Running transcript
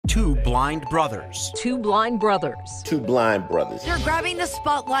two blind brothers. Two blind brothers. Two blind brothers. They're grabbing the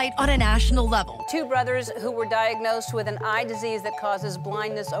spotlight on a national level. Two brothers who were diagnosed with an eye disease that causes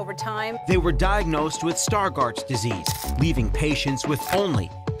blindness over time. They were diagnosed with Stargardt disease, leaving patients with only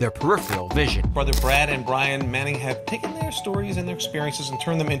their peripheral vision. Brother Brad and Bryan Manning have taken their stories and their experiences and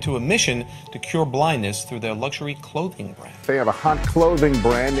turned them into a mission to cure blindness through their luxury clothing brand. They have a hot clothing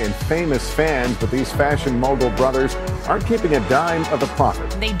brand and famous fans, but these fashion mogul brothers aren't keeping a dime of the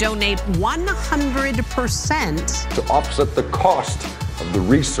profit. They donate 100% to offset the cost of the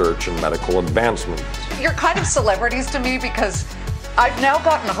research and medical advancements. You're kind of celebrities to me because I've now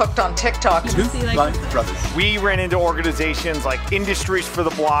gotten hooked on TikTok. Two blind brothers. We ran into organizations like Industries for the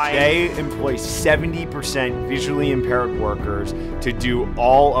Blind. They employ 70% visually impaired workers to do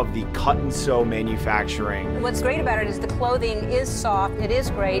all of the cut and sew manufacturing. What's great about it is the clothing is soft, it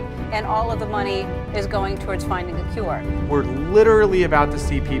is great, and all of the money is going towards finding a cure. We're literally about to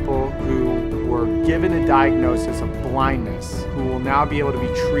see people who were given a diagnosis of blindness who will now be able to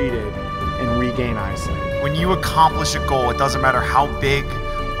be treated and regain eyesight. When you accomplish a goal, it doesn't matter how big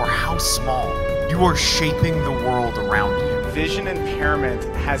or how small, you are shaping the world around you. Vision impairment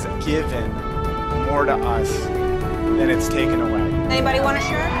has given more to us than it's taken away. Anybody want a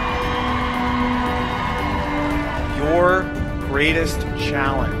shirt? Your greatest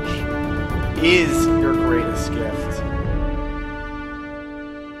challenge is your greatest gift.